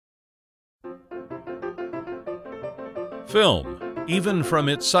Film, even from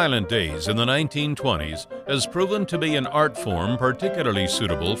its silent days in the 1920s, has proven to be an art form particularly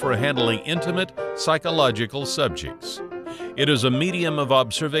suitable for handling intimate, psychological subjects. It is a medium of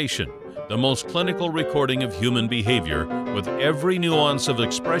observation, the most clinical recording of human behavior, with every nuance of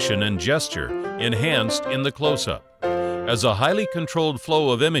expression and gesture enhanced in the close-up. As a highly controlled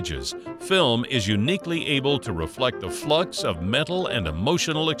flow of images, film is uniquely able to reflect the flux of mental and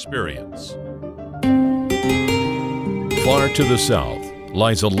emotional experience. Far to the south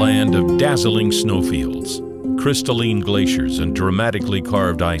lies a land of dazzling snowfields, crystalline glaciers, and dramatically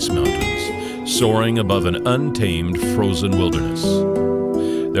carved ice mountains, soaring above an untamed frozen wilderness.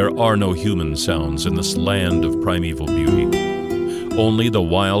 There are no human sounds in this land of primeval beauty. Only the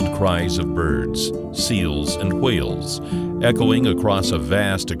wild cries of birds, seals, and whales echoing across a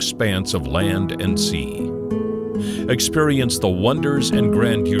vast expanse of land and sea. Experience the wonders and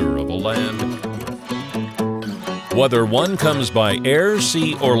grandeur of a land. Whether one comes by air,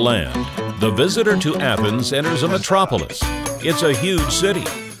 sea, or land, the visitor to Athens enters a metropolis. It's a huge city,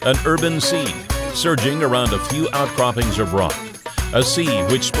 an urban sea, surging around a few outcroppings of rock, a sea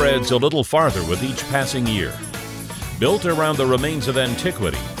which spreads a little farther with each passing year. Built around the remains of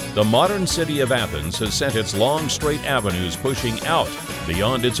antiquity, the modern city of Athens has sent its long, straight avenues pushing out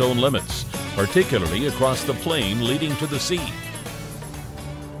beyond its own limits, particularly across the plain leading to the sea.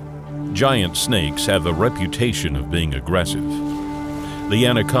 Giant snakes have a reputation of being aggressive. The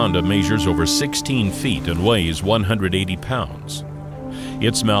anaconda measures over 16 feet and weighs 180 pounds.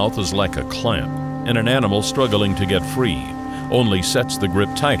 Its mouth is like a clamp, and an animal struggling to get free only sets the grip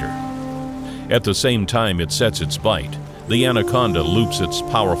tighter. At the same time it sets its bite, the anaconda loops its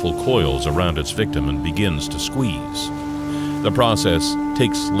powerful coils around its victim and begins to squeeze. The process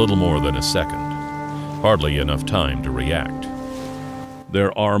takes little more than a second, hardly enough time to react.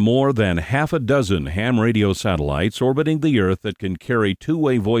 There are more than half a dozen ham radio satellites orbiting the Earth that can carry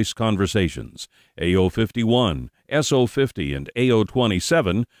two-way voice conversations. AO51, SO50, and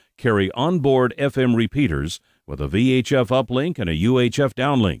AO27 on-board onboard FM repeaters with a VHF uplink and a UHF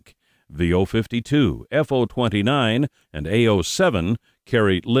downlink. VO52, FO29, and AO7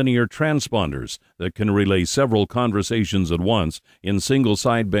 carry linear transponders that can relay several conversations at once in single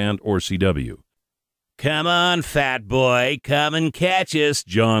sideband or CW. "Come on, fat boy, come and catch us,"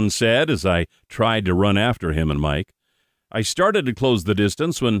 John said as I tried to run after him and Mike. I started to close the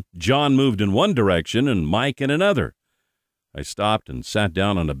distance when John moved in one direction and Mike in another. I stopped and sat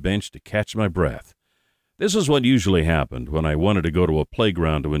down on a bench to catch my breath. This is what usually happened when I wanted to go to a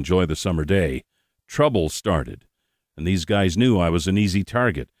playground to enjoy the summer day. Trouble started, and these guys knew I was an easy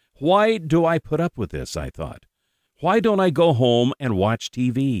target. Why do I put up with this, I thought. Why don't I go home and watch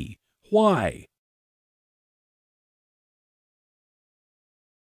TV? Why?